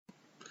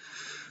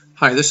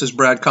Hi, this is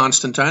Brad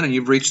Constantine, and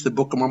you've reached the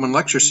Book of Mormon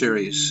lecture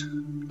series.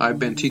 I've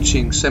been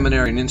teaching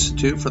seminary and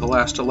institute for the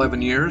last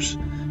 11 years,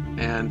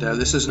 and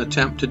this is an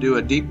attempt to do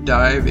a deep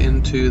dive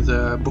into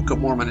the Book of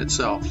Mormon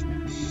itself.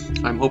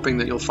 I'm hoping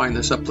that you'll find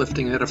this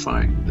uplifting and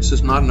edifying. This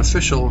is not an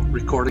official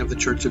recording of the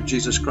Church of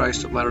Jesus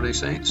Christ of Latter-day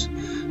Saints,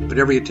 but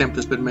every attempt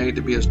has been made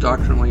to be as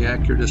doctrinally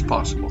accurate as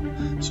possible.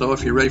 So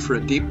if you're ready for a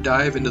deep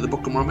dive into the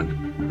Book of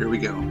Mormon, here we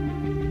go.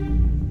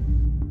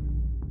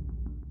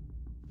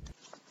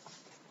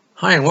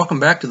 Hi, and welcome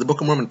back to the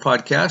Book of Mormon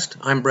podcast.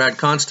 I'm Brad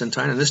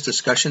Constantine, and this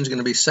discussion is going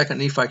to be 2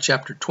 Nephi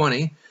chapter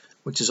 20,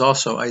 which is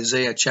also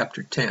Isaiah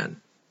chapter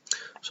 10.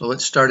 So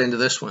let's start into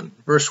this one.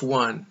 Verse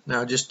 1.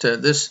 Now, just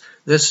these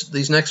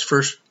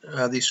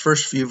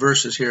first few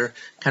verses here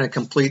kind of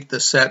complete the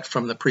set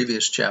from the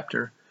previous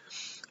chapter.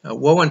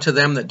 Woe unto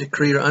them that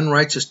decree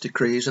unrighteous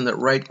decrees, and that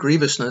write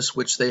grievousness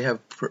which they have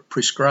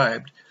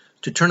prescribed,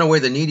 to turn away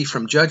the needy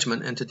from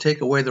judgment, and to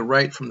take away the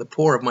right from the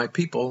poor of my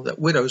people, that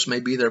widows may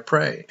be their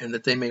prey, and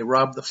that they may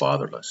rob the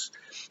fatherless.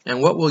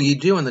 And what will ye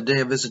do in the day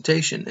of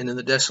visitation, and in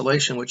the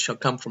desolation which shall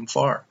come from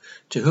far?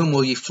 To whom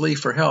will ye flee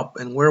for help,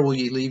 and where will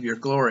ye leave your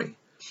glory?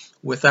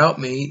 Without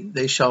me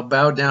they shall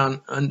bow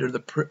down under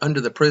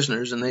the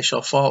prisoners, and they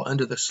shall fall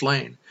under the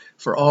slain.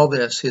 For all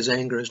this his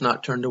anger is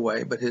not turned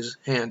away, but his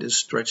hand is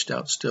stretched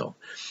out still.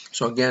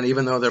 So again,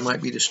 even though there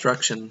might be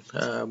destruction,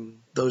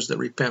 those that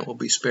repent will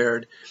be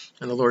spared,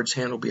 and the Lord's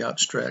hand will be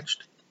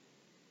outstretched.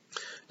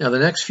 Now the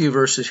next few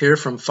verses here,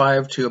 from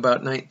 5 to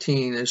about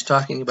 19, is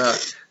talking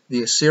about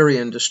the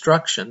Assyrian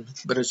destruction,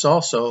 but it's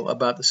also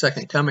about the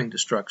second coming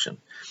destruction.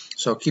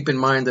 So keep in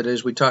mind that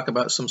as we talk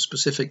about some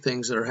specific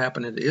things that are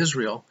happening to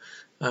Israel,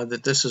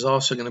 that this is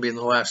also going to be in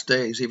the last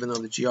days, even though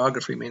the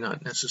geography may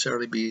not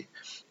necessarily be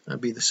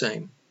the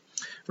same.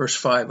 Verse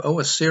 5, O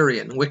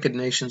Assyrian, wicked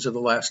nations of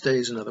the last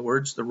days, in other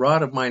words, the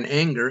rod of mine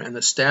anger and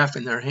the staff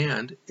in their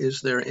hand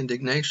is their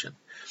indignation.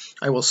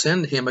 I will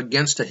send him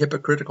against a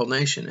hypocritical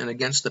nation, and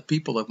against the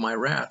people of my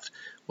wrath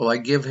will I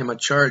give him a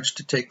charge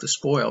to take the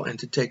spoil and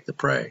to take the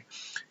prey,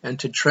 and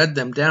to tread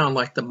them down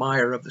like the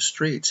mire of the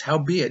streets.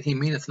 Howbeit he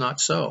meaneth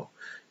not so,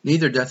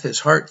 neither doth his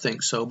heart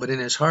think so, but in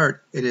his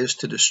heart it is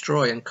to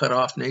destroy and cut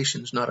off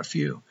nations, not a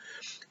few.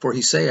 For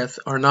he saith,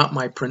 Are not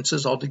my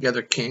princes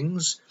altogether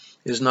kings?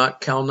 Is not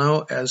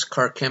Calno as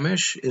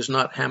Carchemish? Is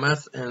not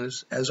Hamath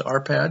as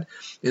Arpad?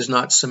 Is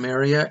not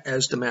Samaria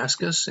as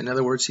Damascus? In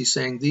other words, he's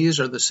saying these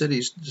are the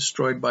cities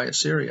destroyed by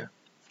Assyria.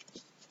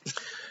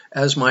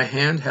 As my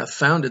hand hath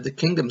founded the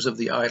kingdoms of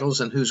the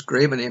idols, and whose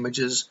graven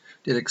images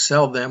did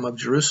excel them of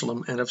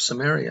Jerusalem and of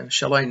Samaria,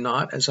 shall I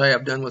not, as I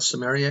have done with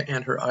Samaria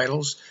and her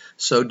idols,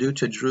 so do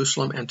to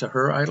Jerusalem and to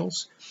her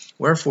idols?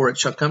 Wherefore it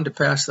shall come to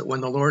pass that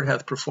when the Lord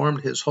hath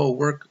performed his whole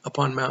work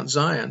upon Mount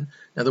Zion,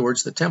 in other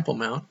words, the Temple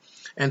Mount,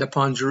 and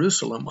upon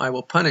Jerusalem, I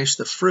will punish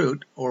the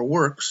fruit or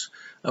works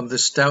of the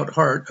stout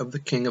heart of the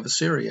king of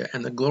Assyria,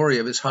 and the glory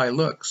of his high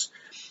looks.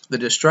 The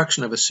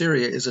destruction of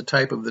Assyria is a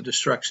type of the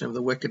destruction of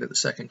the wicked at the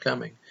second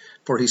coming.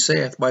 For he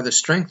saith, By the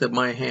strength of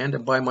my hand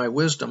and by my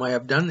wisdom I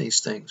have done these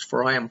things,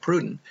 for I am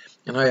prudent,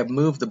 and I have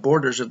moved the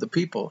borders of the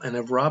people, and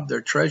have robbed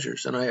their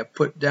treasures, and I have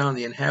put down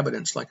the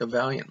inhabitants like a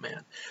valiant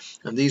man.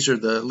 And these are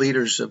the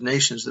leaders of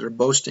nations that are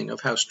boasting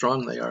of how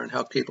strong they are and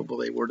how capable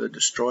they were to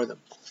destroy them.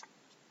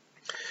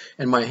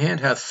 And my hand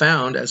hath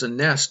found as a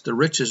nest the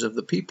riches of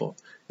the people,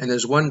 and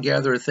as one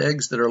gathereth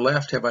eggs that are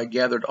left have I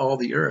gathered all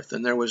the earth,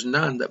 and there was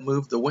none that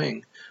moved the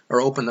wing, or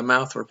opened the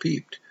mouth, or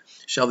peeped.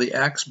 Shall the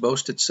axe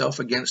boast itself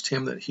against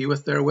him that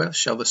heweth therewith?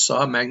 Shall the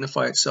saw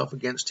magnify itself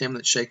against him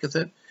that shaketh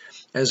it?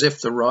 As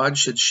if the rod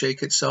should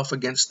shake itself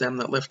against them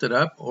that lift it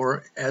up,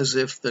 or as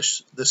if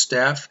the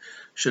staff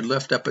should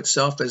lift up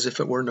itself as if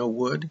it were no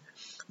wood?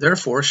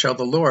 Therefore shall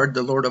the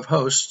Lord of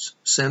hosts,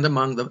 send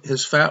among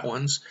his fat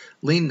ones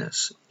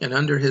leanness, and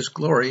under his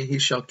glory he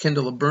shall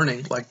kindle a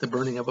burning like the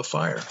burning of a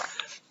fire.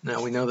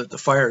 Now we know that the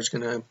fire is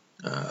going to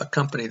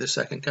accompany the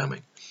second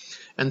coming.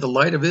 And the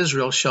light of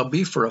Israel shall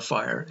be for a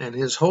fire, and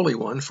his Holy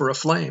One for a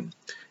flame,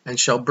 and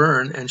shall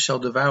burn and shall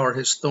devour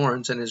his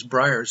thorns and his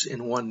briars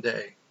in one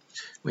day.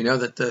 We know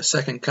that the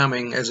second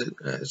coming, as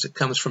it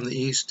comes from the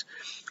east,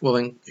 will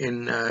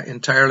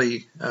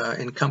entirely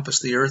encompass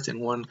the earth in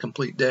one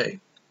complete day.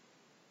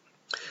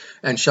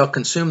 And shall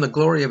consume the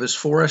glory of his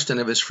forest and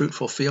of his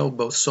fruitful field,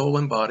 both soul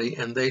and body,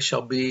 and they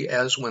shall be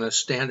as when a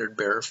standard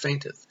bearer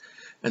fainteth.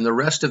 And the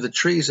rest of the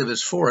trees of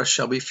his forest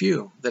shall be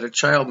few, that a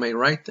child may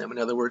write them. In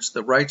other words,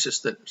 the righteous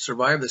that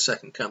survive the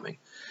second coming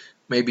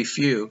may be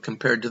few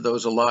compared to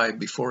those alive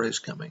before his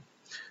coming.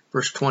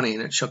 Verse 20,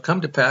 And it shall come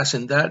to pass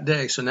in that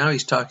day, so now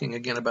he's talking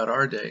again about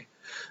our day,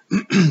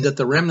 that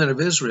the remnant of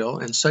Israel,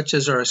 and such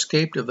as are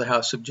escaped of the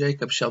house of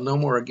Jacob, shall no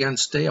more again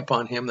stay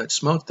upon him that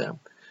smote them,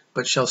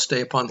 but shall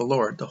stay upon the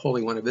Lord, the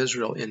Holy One of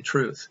Israel, in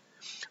truth.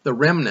 The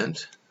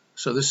remnant,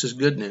 so this is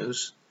good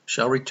news,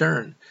 shall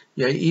return,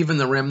 yea, even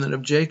the remnant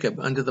of Jacob,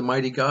 unto the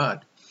mighty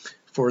God.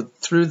 For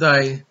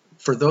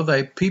though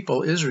thy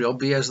people Israel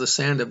be as the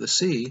sand of the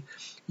sea,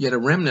 yet a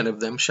remnant of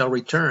them shall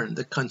return.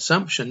 The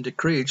consumption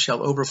decreed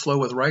shall overflow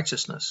with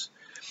righteousness.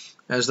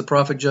 As the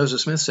prophet Joseph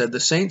Smith said, the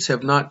saints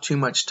have not too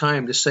much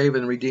time to save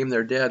and redeem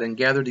their dead and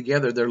gather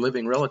together their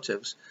living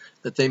relatives,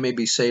 that they may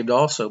be saved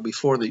also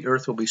before the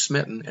earth will be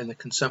smitten and the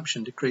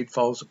consumption decreed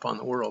falls upon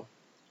the world.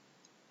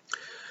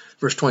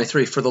 Verse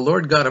 23, for the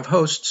Lord God of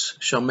hosts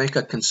shall make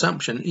a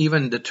consumption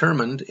even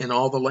determined in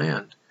all the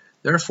land.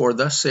 Therefore,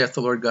 thus saith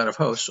the Lord God of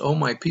hosts, O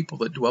my people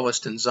that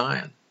dwellest in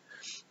Zion.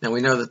 Now we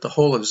know that the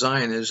whole of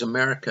Zion is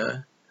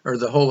America, or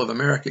the whole of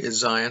America is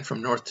Zion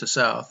from north to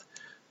south.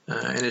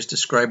 And is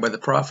described by the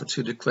prophets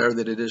who declare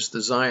that it is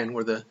the Zion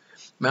where the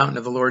mountain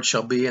of the Lord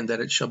shall be, and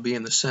that it shall be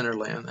in the center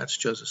land. That's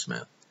Joseph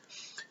Smith.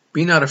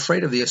 Be not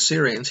afraid of the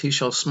Assyrians, he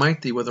shall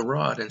smite thee with a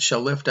rod, and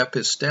shall lift up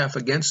his staff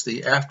against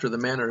thee after the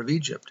manner of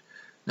Egypt.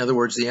 In other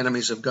words, the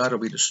enemies of God will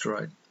be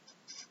destroyed.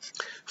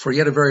 For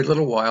yet a very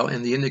little while,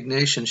 and the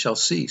indignation shall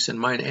cease, and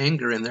mine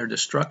anger in their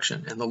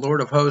destruction. And the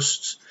Lord of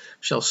hosts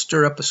shall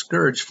stir up a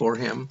scourge for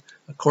him,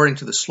 according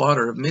to the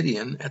slaughter of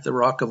Midian at the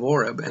rock of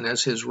Oreb. And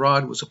as his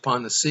rod was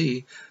upon the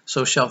sea,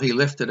 so shall he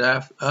lift it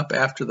up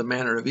after the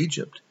manner of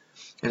Egypt.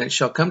 And it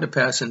shall come to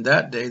pass in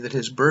that day that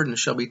his burden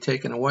shall be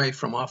taken away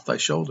from off thy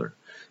shoulder,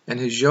 and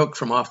his yoke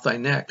from off thy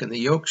neck, and the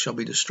yoke shall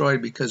be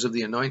destroyed because of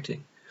the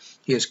anointing.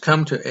 He is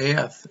come to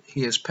Aeth,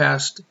 he is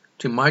passed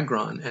to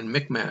Migron and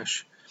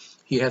Michmash.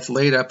 He hath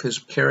laid up his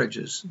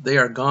carriages. They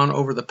are gone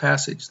over the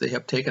passage. They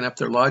have taken up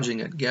their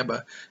lodging at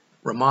Geba.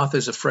 Ramoth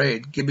is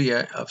afraid.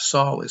 Gibeah of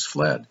Saul is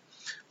fled.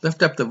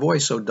 Lift up the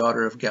voice, O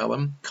daughter of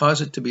Gallim. Cause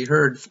it to be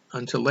heard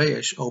unto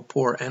Laish, O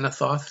poor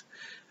Anathoth.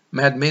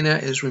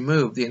 Madmenah is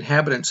removed. The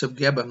inhabitants of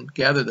Geba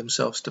gather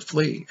themselves to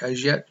flee.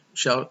 As yet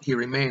shall he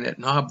remain at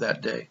Nob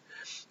that day.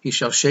 He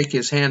shall shake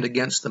his hand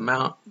against the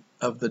mount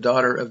of the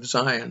daughter of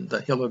Zion, the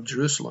hill of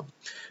Jerusalem.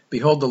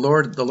 Behold, the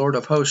Lord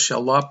of hosts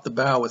shall lop the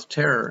bough with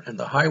terror, and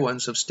the high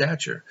ones of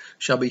stature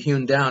shall be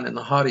hewn down, and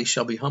the haughty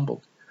shall be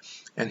humbled.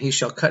 And he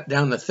shall cut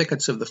down the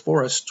thickets of the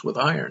forests with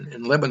iron,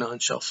 and Lebanon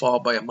shall fall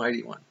by a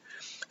mighty one.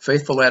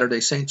 Faithful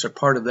Latter-day Saints are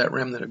part of that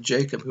remnant of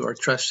Jacob who are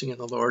trusting in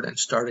the Lord and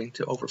starting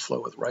to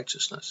overflow with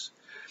righteousness.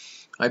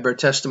 I bear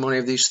testimony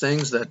of these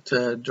things, that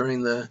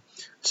during the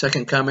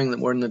second coming, that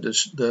when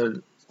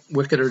the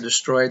wicked are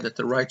destroyed, that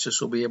the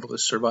righteous will be able to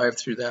survive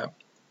through that.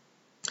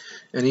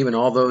 And even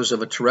all those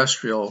of a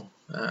terrestrial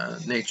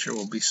nature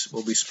will be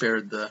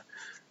spared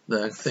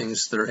the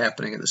things that are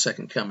happening at the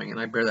second coming. And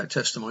I bear that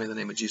testimony in the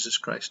name of Jesus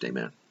Christ.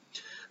 Amen.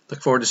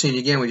 Look forward to seeing you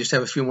again. We just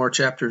have a few more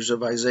chapters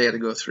of Isaiah to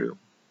go through.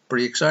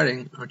 Pretty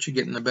exciting. Aren't you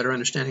getting a better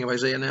understanding of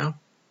Isaiah now?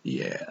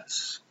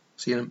 Yes.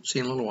 See you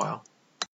in a little while.